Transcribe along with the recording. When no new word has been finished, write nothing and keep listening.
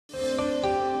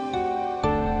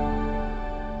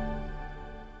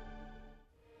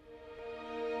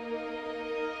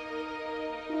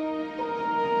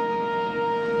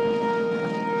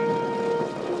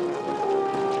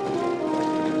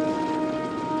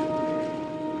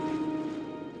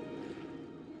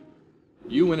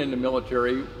you went in the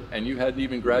military and you hadn't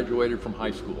even graduated from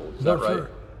high school. Is that right?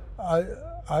 Sir.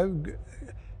 I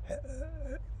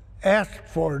asked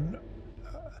for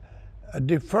a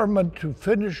deferment to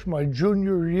finish my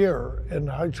junior year in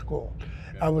high school.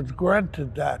 I was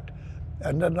granted that.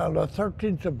 And then on the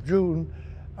 13th of June,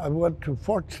 I went to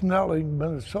Fort Snelling,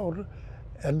 Minnesota,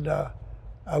 and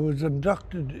I was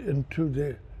inducted into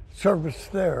the service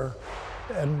there.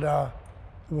 And the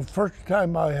first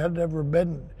time I had ever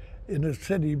been in a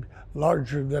city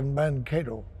larger than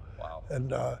Mankato. Wow.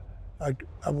 And I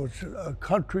was a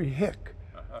country hick.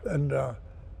 And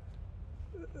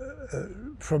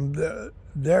from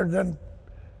there then,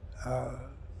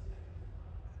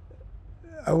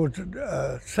 I was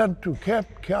sent to Camp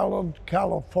Callan,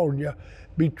 California,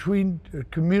 between the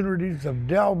communities of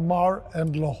Del Mar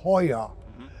and La Jolla.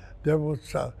 There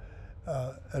was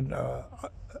an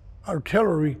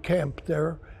artillery camp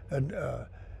there, and a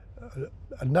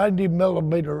 90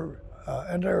 millimeter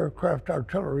anti-aircraft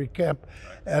artillery camp,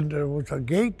 and there was a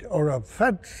gate or a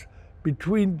fence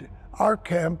between our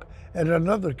camp and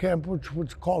another camp, which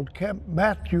was called Camp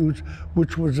Matthews,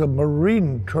 which was a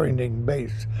Marine training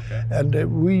base. Okay.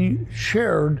 And we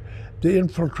shared the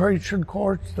infiltration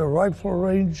courts, the rifle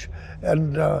range,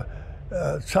 and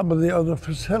some of the other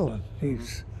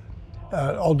facilities.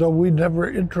 Although we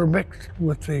never intermixed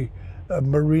with the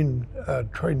Marine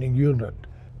training unit.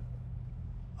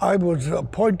 I was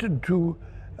appointed to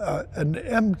an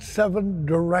M7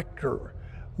 director,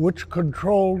 which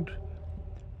controlled,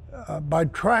 by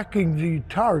tracking the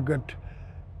target,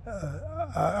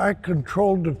 I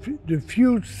controlled the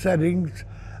fuse settings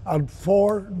on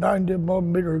 4 90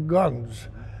 millimeter guns.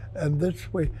 And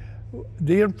this way,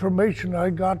 the information I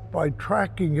got by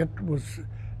tracking it was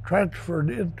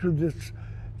transferred into this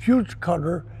fuse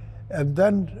cutter, and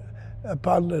then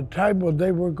upon the time when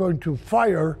they were going to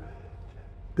fire,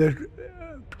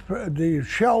 the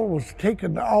shell was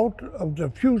taken out of the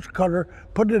fuse cutter,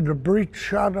 put in a breech,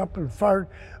 shot up and fired,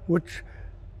 which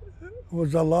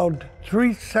was allowed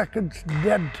 3 seconds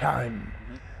dead time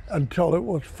until it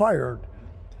was fired.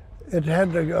 It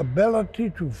had the ability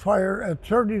to fire at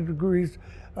 30 degrees,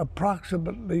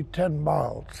 approximately 10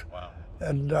 miles. Wow.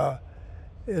 And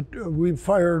we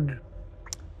fired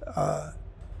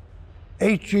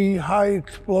HE, high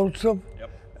explosive. Yep.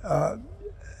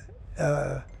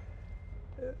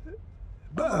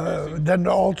 Then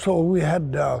also we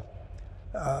had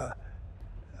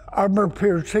armor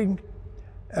piercing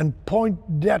and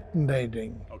point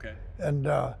detonating. Okay. And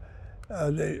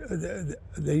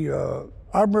the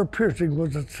armor piercing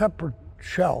was a separate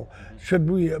shell. Should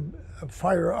we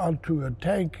fire onto a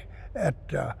tank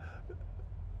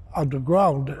on the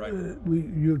ground, Right. we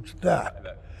used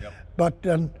that. Yep. But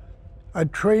then I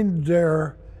trained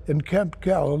there in Camp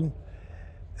Callan,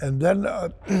 and then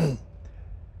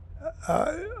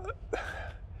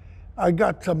I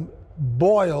got some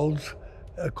boils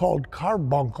called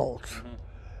carbuncles.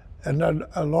 And then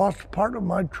I lost part of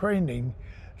my training,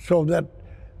 so that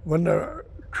when the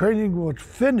training was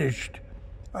finished,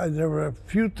 there were a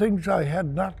few things I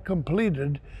had not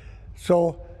completed.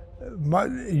 So my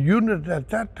unit at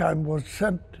that time was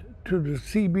sent to the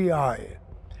CBI.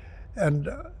 And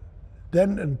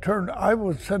then in turn, I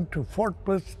was sent to Fort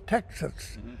Bliss,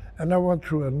 Texas. And I went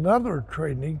through another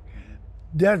training,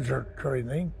 desert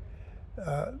training,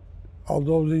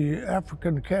 although the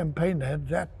African campaign had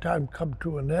that time come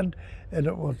to an end, and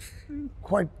it was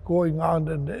quite going on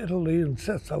in Italy and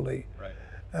Sicily. Right.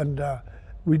 And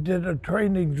we did a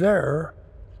training there,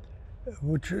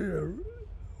 which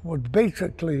was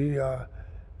basically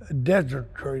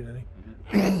desert training.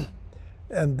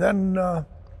 And then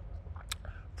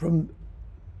from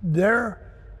there,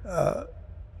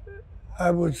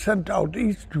 I was sent out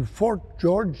east to Fort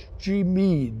George G.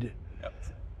 Meade. Yep.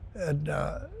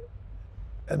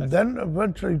 And then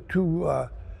eventually to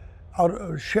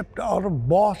shipped out of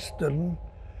Boston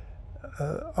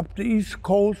up the East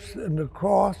Coast and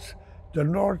across the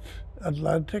North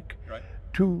Atlantic Right.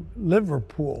 to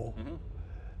Liverpool.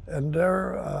 And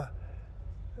there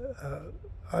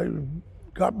I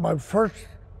got my first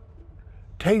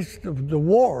taste of the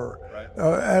war. Right.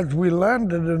 As we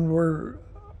landed and were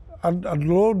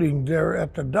unloading there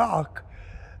at the dock,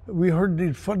 we heard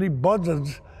these funny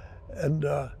buzzes, and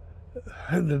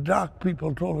the dock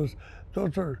people told us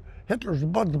those are Hitler's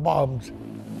buzz bombs.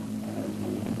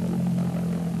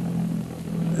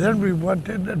 Then we went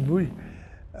in and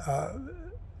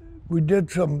we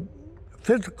did some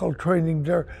physical training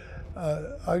there.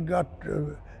 I got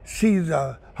to see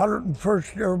the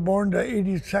 101st Airborne, the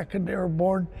 82nd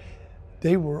Airborne.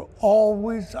 They were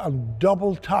always on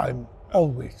double time,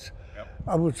 always. Yep.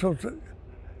 I was so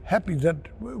happy that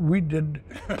we did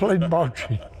plain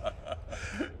marching.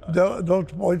 Those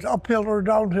boys, uphill or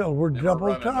downhill, were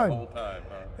double time. The whole time,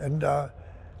 huh? And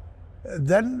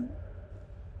then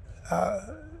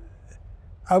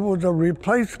I was a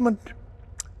replacement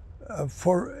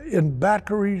in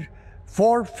battery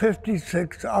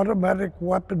 456 Automatic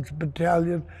Weapons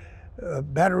Battalion,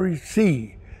 Battery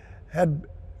C, had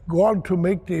gone to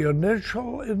make the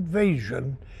initial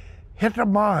invasion, hit a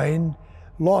mine,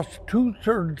 lost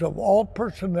 2/3 of all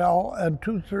personnel and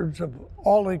 2/3 of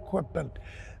all equipment.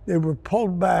 They were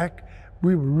pulled back,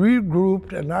 we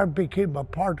regrouped, and I became a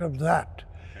part of that.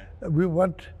 Okay. We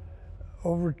went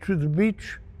over to the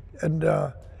beach and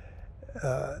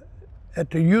at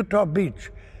the Utah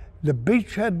beach. The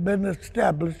beach had been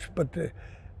established, but the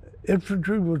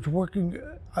infantry was working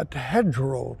at the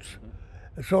hedgerows,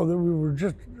 so that we were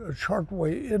just a short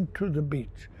way into the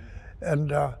beach.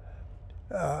 And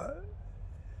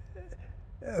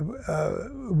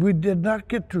we did not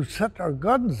get to set our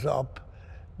guns up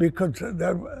because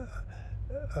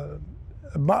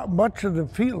much of the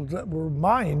fields that were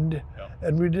mined,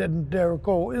 and we didn't dare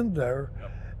go in there.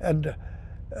 And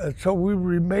so we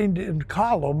remained in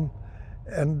column,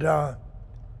 and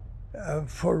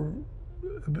for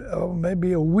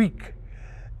maybe a week.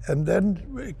 And then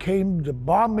came the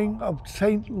bombing of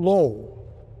St. Lo,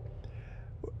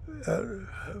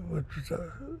 which was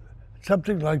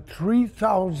something like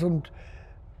 3,000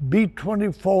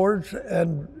 B-24s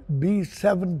and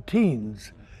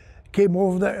B-17s came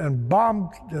over there and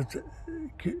bombed the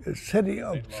city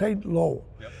of St. Lo.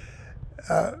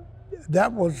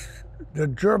 That was the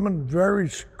German very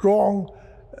strong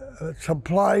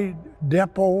supply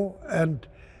depot, and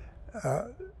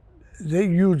they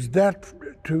used that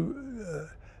to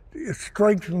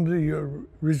strengthen the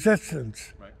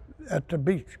resistance at the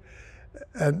beach.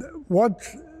 And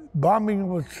once bombing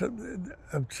of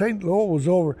St. Lo was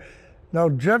over, now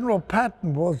General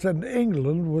Patton was in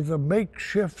England with a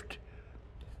makeshift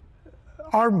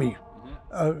army,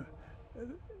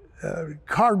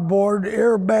 cardboard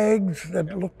airbags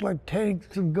that looked like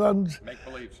tanks and guns.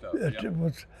 Make-believe stuff.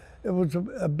 It was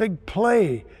a big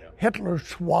play. Hitler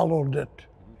swallowed it.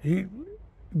 He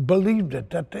believed it,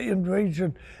 that the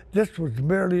invasion, this was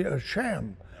merely a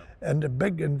sham, and the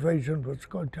big invasion was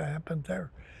going to happen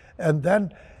there. And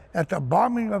then at the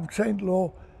bombing of St.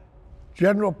 Lo,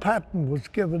 General Patton was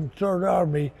given 3rd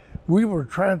Army. We were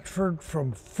transferred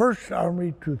from 1st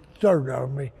Army to 3rd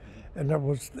Army, and I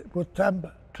was with them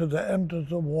to the end of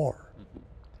the war.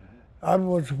 I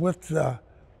was with the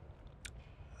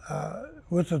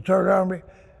 3rd Army.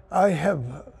 I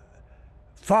have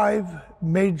 5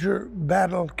 major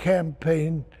battle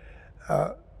campaign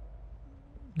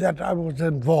that I was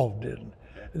involved in.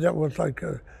 That was like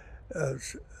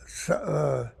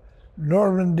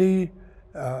Normandy,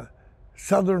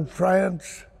 southern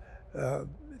France,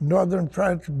 northern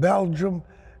France, Belgium,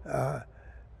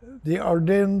 the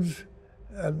Ardennes,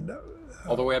 and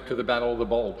all the way up to the Battle of the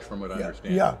Boldt, from what I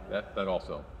understand. Yeah. That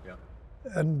also, yeah.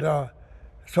 And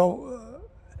so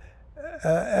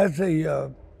as a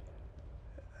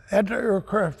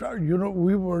anti-aircraft unit,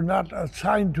 we were not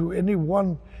assigned to any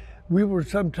one. We were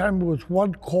sometimes with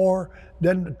one corps,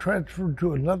 then transferred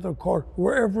to another corps,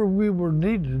 wherever we were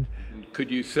needed. Could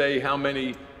you say how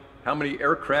many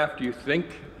aircraft you think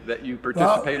that you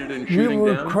participated in shooting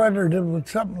down? We were credited with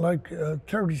something like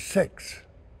 36.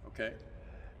 Okay.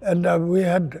 And we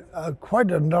had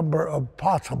quite a number of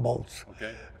possibles.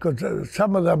 Okay. Because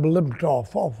some of them limped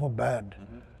off awful bad.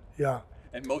 Yeah.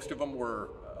 And most of them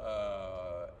were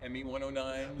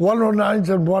ME-109s? 109s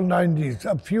and 190s,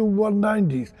 a few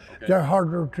 190s. Okay. They're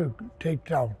harder to take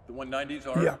down. The 190s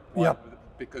are? Yeah, yeah.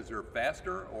 Because they're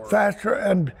faster? Or? Faster,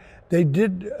 and they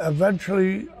did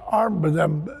eventually arm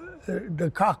them, the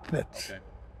cockpits. Okay,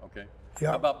 okay. Yeah.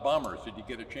 How about bombers? Did you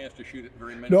get a chance to shoot at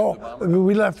very many No, of the bombers?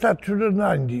 We left that to the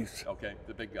 90s. Okay,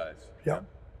 the big guys. Yeah.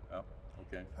 Oh,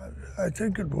 okay. I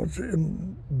think it was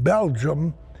in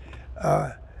Belgium.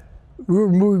 We were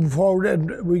moving forward,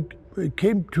 and we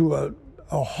came to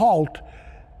a halt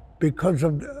because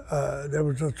of there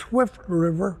was a swift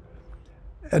river,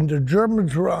 and the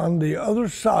Germans were on the other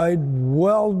side,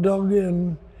 well dug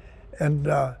in, and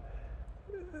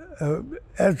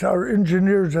as our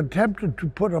engineers attempted to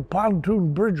put a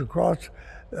pontoon bridge across,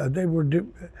 they were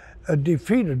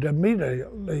defeated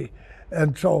immediately,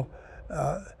 and so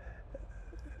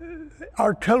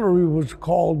artillery was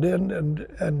called in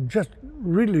and just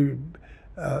really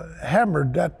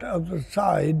hammered that other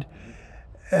side,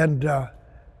 and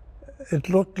it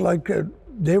looked like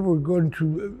they were going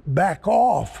to back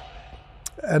off.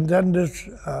 And then this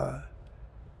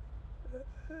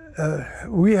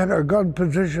we had our gun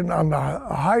position on the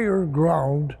higher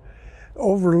ground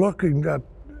overlooking that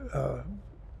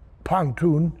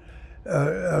pontoon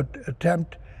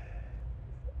attempt.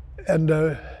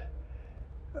 And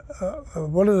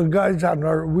one of the guys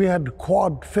on we had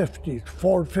quad 50s,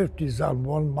 450s on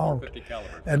one mount. 50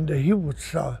 caliber. And he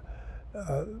was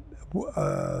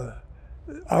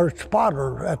our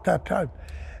spotter at that time.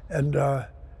 And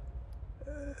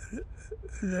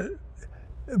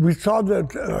we saw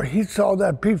that, he saw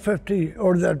that P-50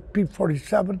 or that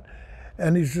P-47,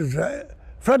 and he says,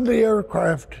 friendly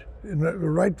aircraft in the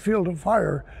right field of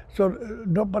fire, so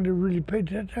nobody really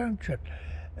paid attention.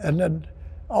 And then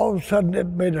all of a sudden it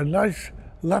made a nice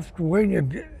left wing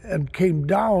and came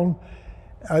down.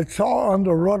 I saw on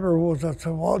the rudder was a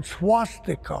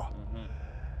swastika. Mm-hmm.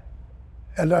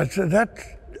 And I said, that's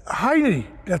Heine,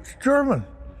 that's German.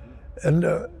 And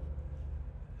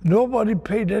nobody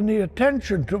paid any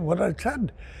attention to what I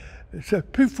said. It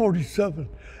said P-47.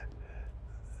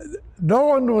 No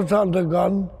one was on the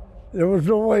gun. There was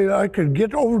no way I could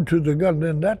get over to the gun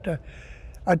in that time.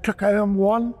 I took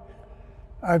M1.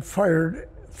 I fired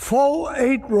full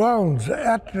 8 rounds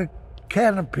at the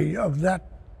canopy of that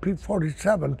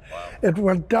P-47. Wow. It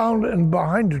went down and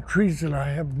behind the trees, and I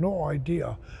have no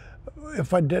idea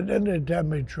if I did any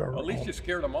damage or At least you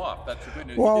scared them off. That's the good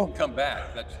news. Well, you didn't come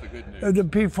back. That's the good news. The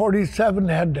P-47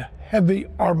 had heavy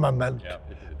armament, yeah,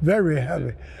 very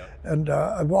heavy. Yeah. And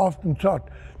I've often thought,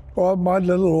 well, my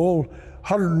little old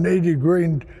 180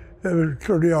 grain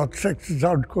 30-06s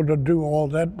aren't going to do all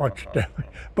that much damage.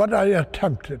 But I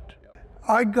attempted.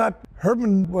 I got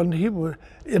Herman when he was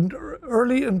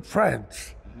early in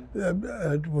France.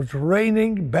 It was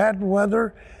raining, bad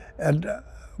weather, and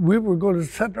we were going to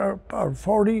set up our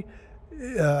 40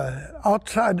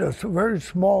 outside a very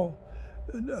small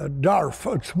Darf,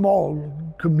 a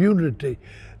small community.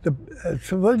 The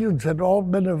civilians had all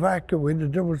been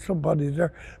evacuated. There was somebody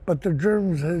there, but the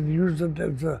Germans had used it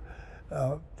as a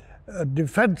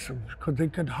defensive because they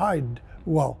could hide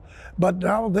well. But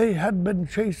now they had been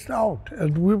chased out,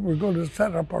 and we were going to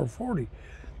set up our 40.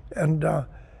 And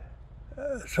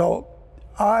so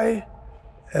I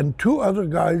and 2 other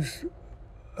guys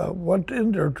went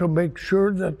in there to make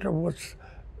sure that there was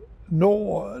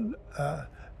no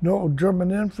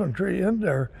German infantry in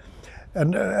there.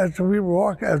 And as we were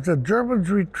walking, as the Germans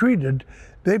retreated,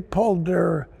 they pulled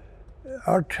their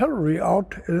artillery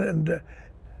out and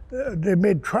they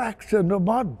made tracks in the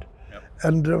mud. Yep.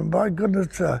 And my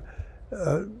goodness,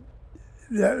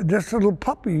 this little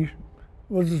puppy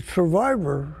was a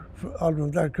survivor out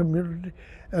of that community,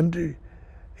 and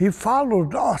he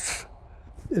followed us,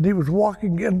 and he was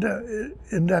walking in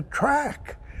that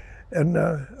track. And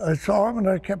I saw him, and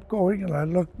I kept going, and I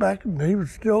looked back, and he was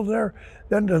still there.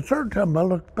 Then the third time I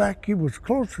looked back, he was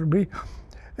closer to me,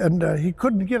 and he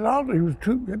couldn't get out. He was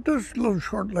just little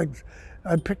short legs.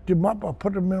 I picked him up, I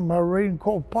put him in my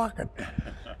raincoat pocket.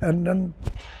 And then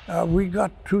we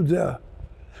got to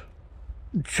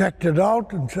checked it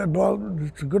out and said, well,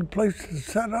 it's a good place to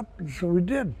set up, and so we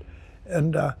did.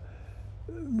 And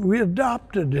we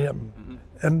adopted him. Mm-hmm.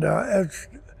 And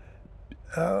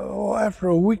after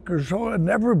a week or so, and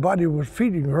everybody was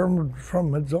feeding Herman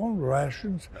from his own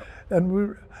rations,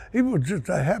 and he was just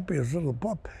the happiest little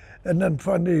pup. And then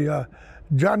finally,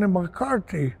 Johnny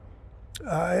McCarthy,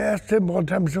 I asked him one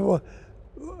time, I said, well,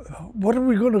 what are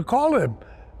we going to call him?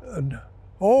 And,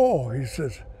 he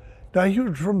says, now he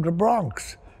was from the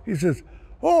Bronx. He says,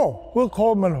 we'll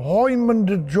call him Heumann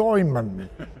de Joyman.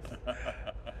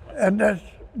 And that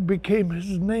became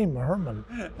his name, Herman.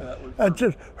 I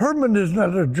said, Herman is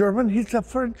not a German, he's a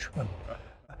Frenchman.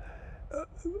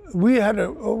 We had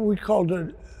we called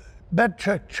it bed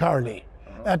check Charlie.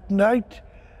 At night,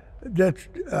 that's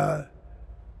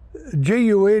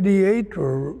Ju-88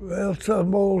 or else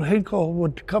some old Hinkle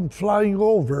would come flying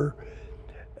over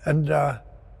and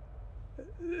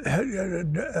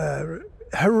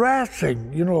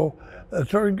harassing,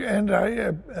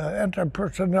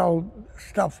 anti-personnel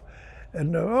stuff.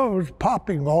 And it was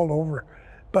popping all over.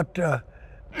 But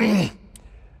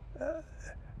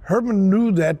Herman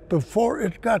knew that before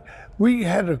it got, we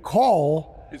had a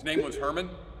call. His name was Herman?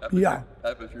 Yeah.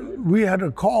 That was your name? We had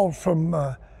a call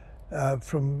from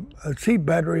Sea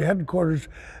Battery headquarters.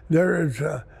 There is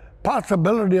a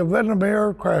possibility of enemy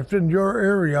aircraft in your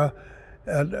area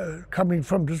coming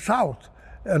from the south.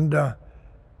 And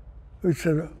we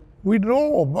said, we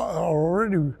know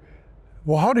already.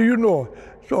 Well, how do you know?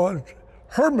 So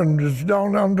Herman is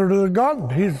down under the gun.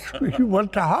 He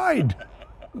went to hide.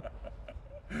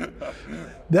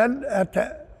 Then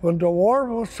when the war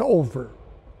was over,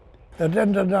 it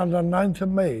ended on the 9th of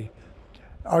May,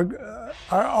 our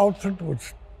outfit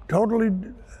was totally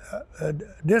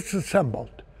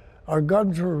disassembled. Our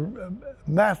guns were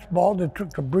mothballed. They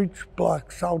took the breech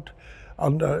blocks out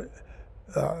on the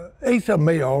 8th of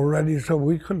May already, so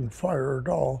we couldn't fire at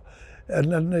all.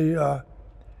 And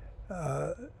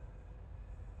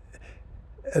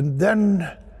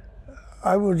then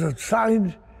I was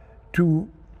assigned to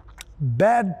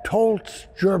Bad Tolz,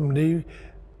 Germany,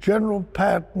 General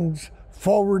Patton's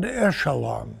forward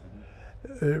echelon.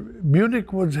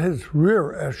 Munich was his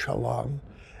rear echelon,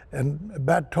 and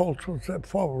Bad Tolz was the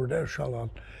forward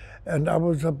echelon. And I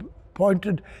was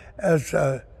appointed as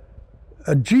a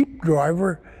jeep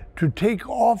driver to take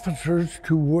officers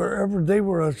to wherever they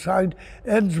were assigned,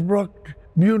 Innsbruck,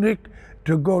 Munich,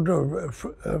 to go to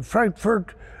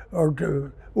Frankfurt or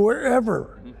to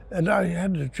wherever. And I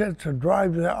had the chance to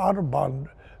drive the Autobahn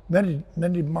many,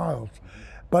 many miles.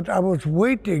 But I was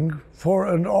waiting for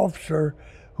an officer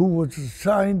who was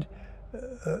assigned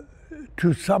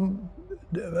to some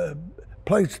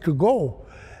place to go.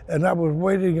 And I was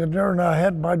waiting in there, and I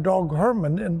had my dog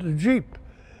Herman in the Jeep.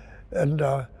 And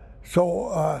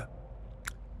so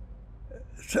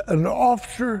an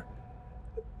officer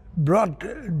brought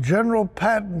General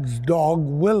Patton's dog,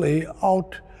 Willie,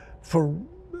 out for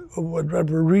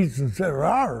whatever reasons there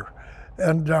are.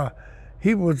 And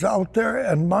he was out there,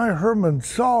 and my Herman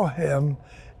saw him,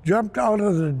 jumped out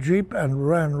of the Jeep and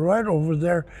ran right over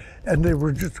there, and they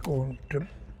were just going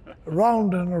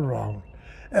around and around.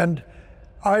 And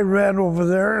I ran over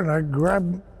there and I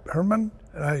grabbed Herman,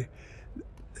 and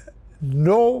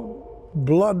no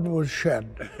blood was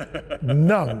shed,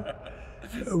 none.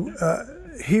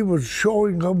 He was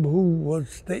showing them who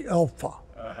was the alpha.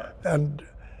 And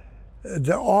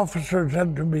the officer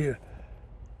said to me,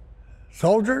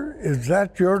 "Soldier, is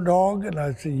that your dog?" And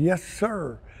I said, "Yes,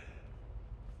 sir."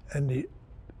 And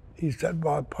he said,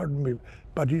 "Well, pardon me,"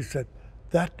 but he said,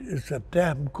 "That is a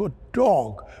damn good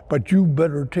dog, but you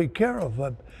better take care of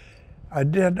him." I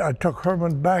did. I took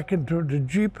Herman back into the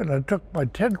Jeep, and I took my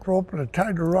tent rope and I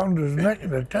tied it around his neck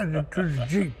and I tied it to the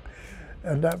Jeep.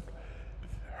 And that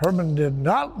Herman did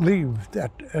not leave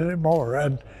that anymore.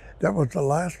 And that was the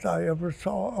last I ever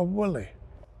saw of Willie.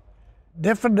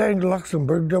 Different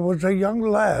Luxembourg, there was a young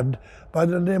lad by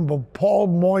the name of Paul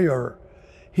Moyer.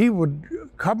 He would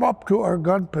come up to our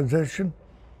gun position.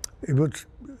 He was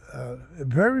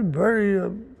very, very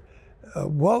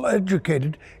well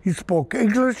educated. He spoke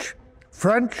English,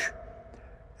 French,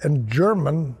 and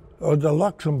German, or the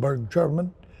Luxembourg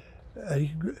German.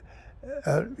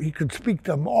 He could speak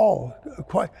them all.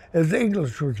 His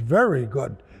English was very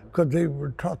good because they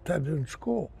were taught that in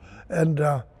school. And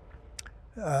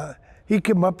he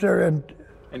came up there and...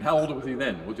 And how old was he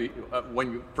then? Was he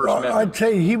when you first met him? I'd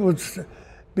say he was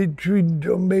between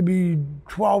maybe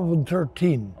 12 and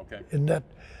 13. Okay. In that,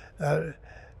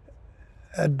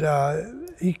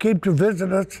 he came to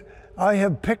visit us. I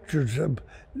have pictures of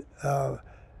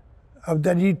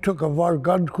that he took of our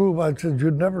gun crew. I said,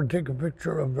 "You'd never take a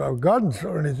picture of our guns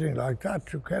or anything like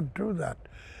that. You can't do that."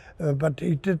 But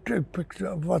he did take a picture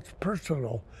of what's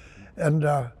personal. And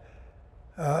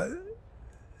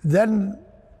then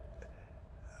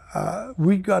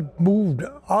we got moved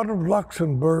out of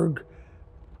Luxembourg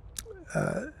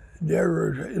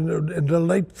there in the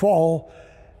late fall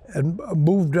and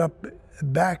moved up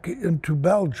back into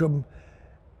Belgium.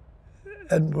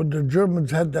 And when the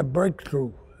Germans had that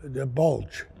breakthrough, the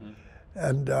Bulge.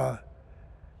 And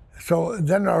so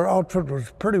then our outfit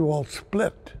was pretty well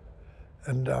split.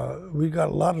 And we got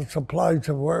a lot of supplies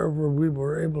of wherever we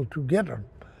were able to get them.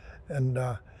 And,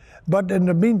 but in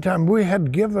the meantime, we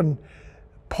had given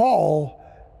Paul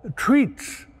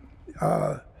treats,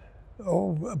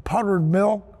 powdered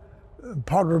milk,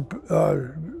 powdered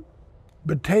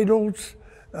potatoes.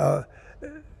 You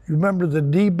remember the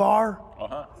D bar?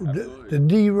 The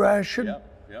D ration?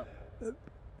 Yeah.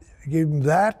 Gave him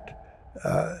that,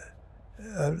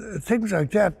 things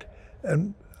like that.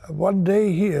 And one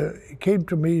day he came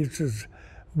to me, he says,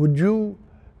 "Would you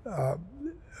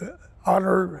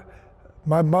honor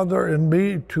my mother and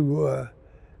me to a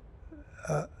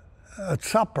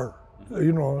supper,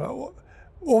 you know,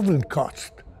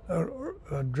 Ovenkost,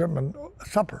 a German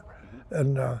supper."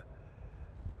 And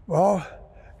well,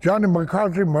 Johnny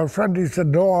McCarthy, my friend, he said,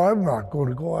 "No, I'm not going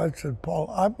to go." I said,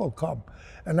 "Paul, I will come."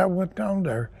 And I went down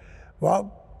there.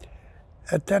 Well,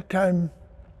 at that time,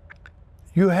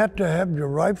 you had to have your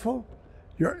rifle,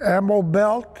 your ammo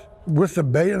belt with the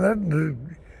bayonet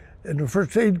and the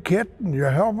first aid kit and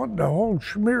your helmet, the whole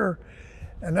schmear.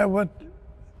 And I went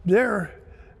there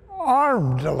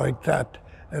armed like that.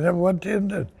 And I went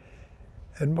in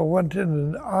and on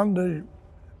the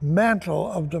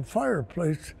mantel of the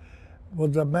fireplace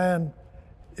was a man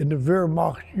in a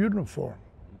Wehrmacht uniform.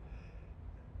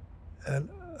 And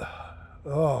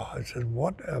I said,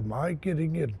 what am I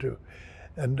getting into?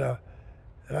 And I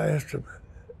asked him,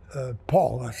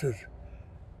 Paul, I said,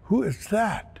 who is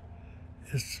that?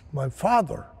 It's my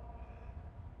father.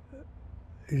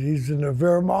 He's in the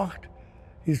Wehrmacht.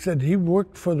 He said he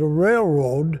worked for the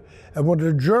railroad, and when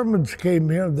the Germans came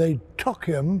here, they took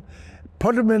him,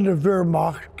 put him in the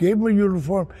Wehrmacht, gave him a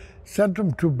uniform, sent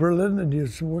him to Berlin, and he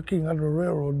was working on the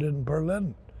railroad in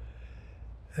Berlin.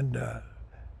 And I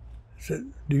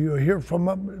said, do you hear from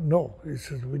him? No, he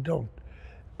says, we don't.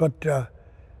 But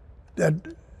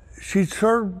that she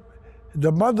served,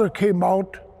 the mother came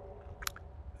out,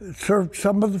 served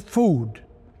some of the food,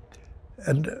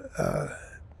 and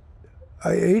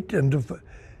I ate, and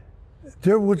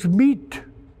there was meat.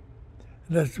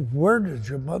 And I said, where did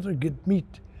your mother get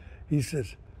meat? He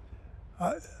says,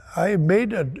 I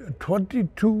made a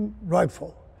 .22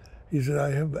 rifle. He said, I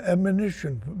have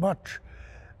ammunition, much.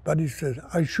 But he said,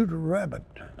 I shoot a rabbit.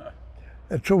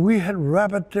 And so we had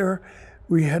rabbit there.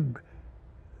 We had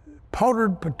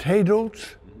powdered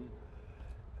potatoes.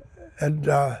 And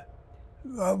I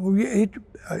ate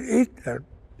that,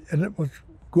 and it was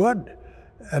good.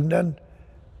 And then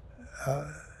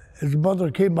his mother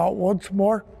came out once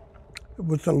more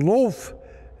with a loaf,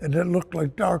 and it looked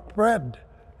like dark bread.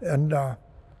 And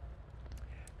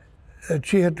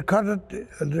she had to cut it,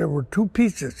 and there were 2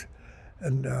 pieces.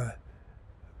 And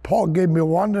Paul gave me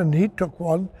one, and he took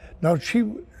one. Now, she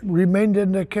remained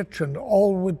in the kitchen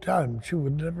all the time. She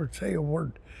would never say a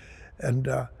word. And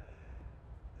I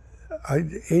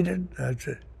ate it, and I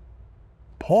said,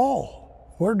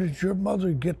 Paul, where did your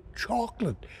mother get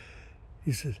chocolate?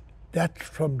 He says, that's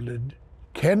from the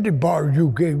candy bar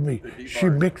you gave me. She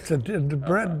mixed it in the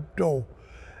bread dough.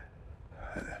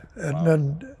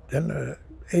 And then I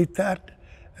ate that,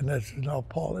 and I said, now,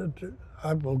 Paul,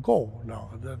 I will go now.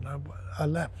 Then I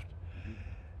left.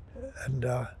 And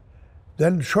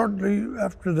then shortly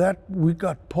after that, we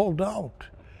got pulled out.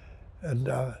 And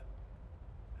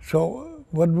so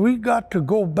when we got to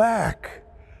go back,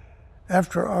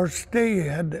 after our stay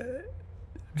had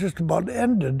just about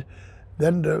ended,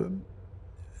 then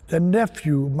the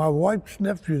nephew, my wife's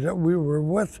nephew that we were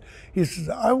with, he says,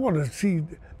 I want to see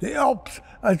the Alps.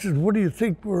 I said, what do you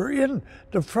think? We're in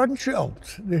the French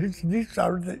Alps. These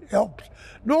are the Alps.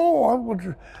 No, I want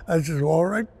to. I said, all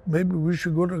right, maybe we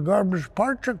should go to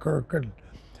Garmisch-Partenkirchen.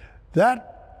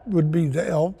 That would be the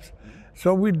Alps.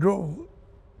 So we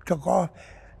took off,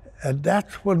 and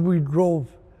that's when we drove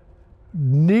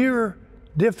near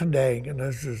Diffendang, and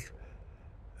I says,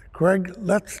 Greg,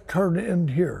 let's turn in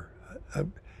here.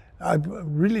 I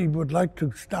really would like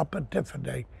to stop at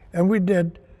Diffendang. And we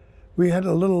did. We had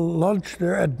a little lunch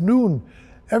there at noon.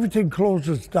 Everything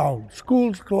closes down.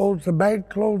 Schools close, the bank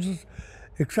closes,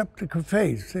 except the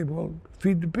cafes. They will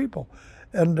feed the people.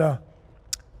 And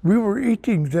we were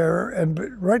eating there,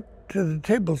 and right to the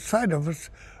table side of us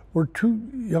were 2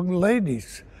 young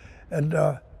ladies. And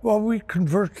we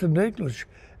conversed in English.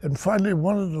 And finally,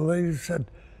 one of the ladies said,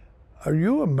 are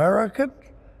you American?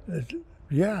 I said,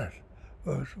 yes.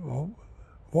 I said, well,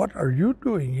 what are you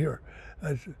doing here?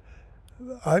 I said,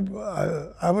 I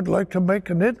would like to make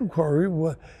an inquiry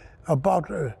about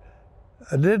an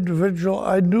individual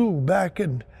I knew back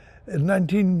in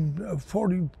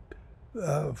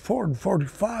 1944 and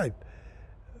 45.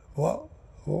 Well,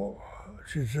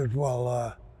 she said,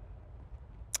 well,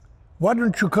 why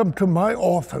don't you come to my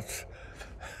office?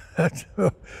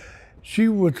 She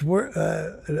was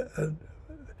a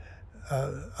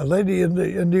lady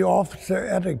in the office there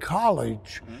at a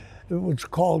college. It was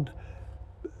called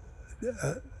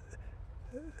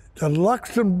the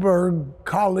Luxembourg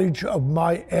College of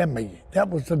Miami. That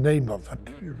was the name of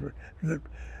it.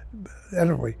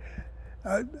 Anyway,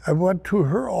 I went to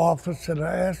her office and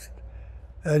I asked,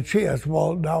 and she asked,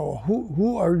 well, now,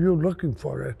 who are you looking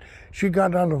for? And she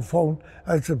got on the phone.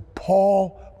 I said,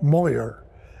 Paul Moyer.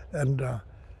 And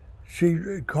she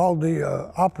called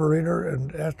the operator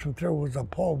and asked if there was a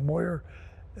Paul Moyer.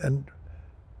 And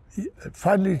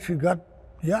finally she got,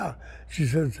 yeah. She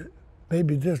says,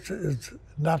 maybe this is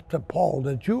not the Paul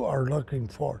that you are looking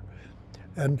for.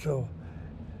 And so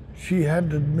she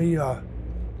handed me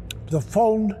the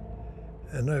phone,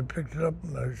 and I picked it up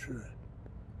and I said,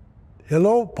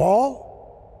 hello,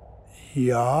 Paul?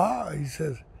 Yeah, he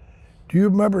says, do you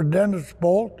remember Dennis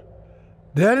Boldt?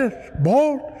 Dennis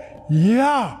Boldt?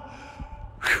 Yeah.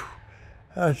 Whew.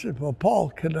 I said, well, Paul,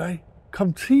 can I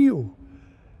come see you?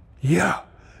 Yeah,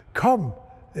 come.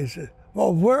 He said,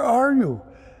 well, where are you?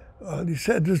 He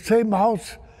said, the same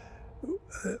house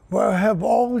well, have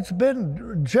always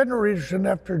been, generation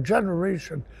after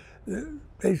generation.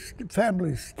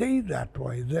 Families stay that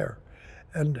way there.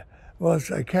 And well,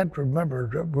 I can't remember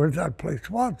where that place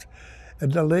was.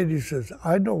 And the lady says,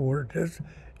 I know where it is.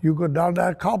 You go down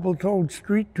that cobblestone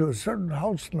street to a certain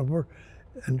house number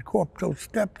and go up those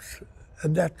steps,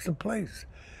 and that's the place.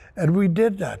 And we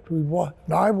did that.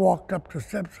 I walked up the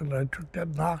steps and I took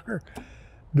that knocker,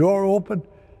 door open,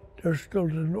 there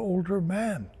stood an older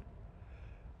man.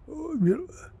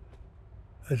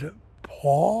 I said,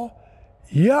 Paul?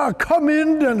 Yeah, come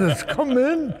in, Dennis, come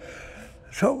in.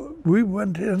 So we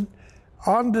went in.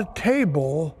 On the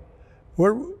table,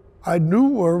 where I knew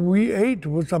where we ate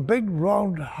was a big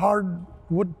round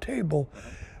hardwood table,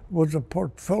 was a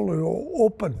portfolio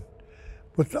open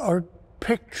with our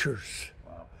pictures.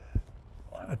 Wow.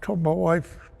 Wow. I told my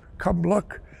wife, come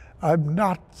look, I'm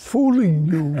not fooling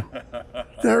you.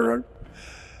 There.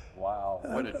 Wow,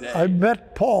 what a day. I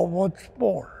met Paul once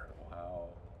more. Wow.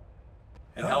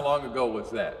 And how long ago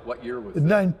was that? What year was that?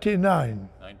 1999.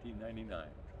 1999.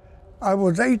 I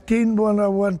was 18 when I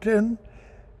went in,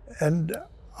 and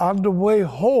on the way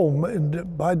home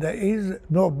by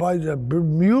the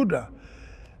Bermuda,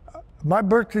 my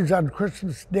birthday's on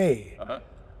Christmas Day,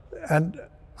 and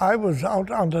I was out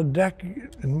on the deck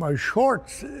in my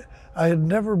shorts. I had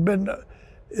never been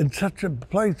in such a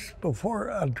place before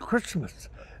on Christmas.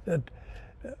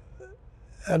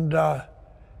 And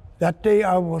that day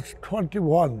I was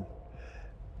 21.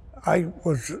 I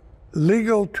was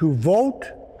legal to vote,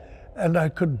 and I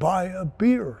could buy a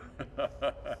beer.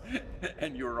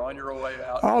 And you were on your way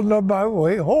out? On my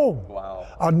way home. Wow.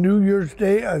 On New Year's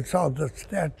Day, I saw the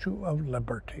Statue of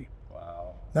Liberty.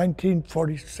 Wow.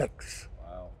 1946.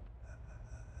 Wow.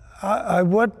 I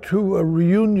went to a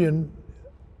reunion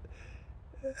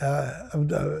of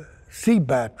the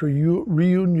CBAT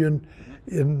reunion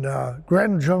in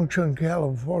Grand Junction,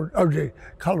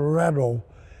 Colorado,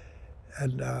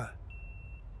 and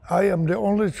I am the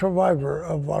only survivor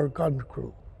of our gun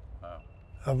crew. Wow.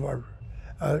 Of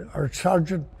our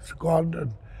sergeant's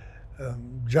gone,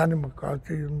 and Johnny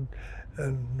McCarthy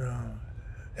and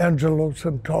Angelo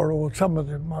Santoro, some of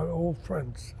them, my old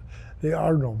friends, they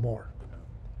are no more.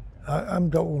 I'm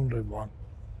the only one.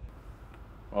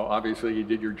 Well, obviously you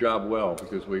did your job well,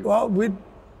 because we won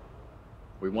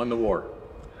the war,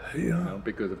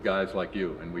 because of guys like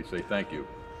you, and we say thank you.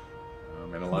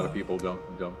 And a lot of people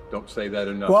don't say that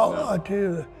enough. Well, I tell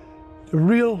you, the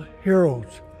real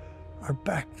heroes are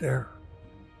back there.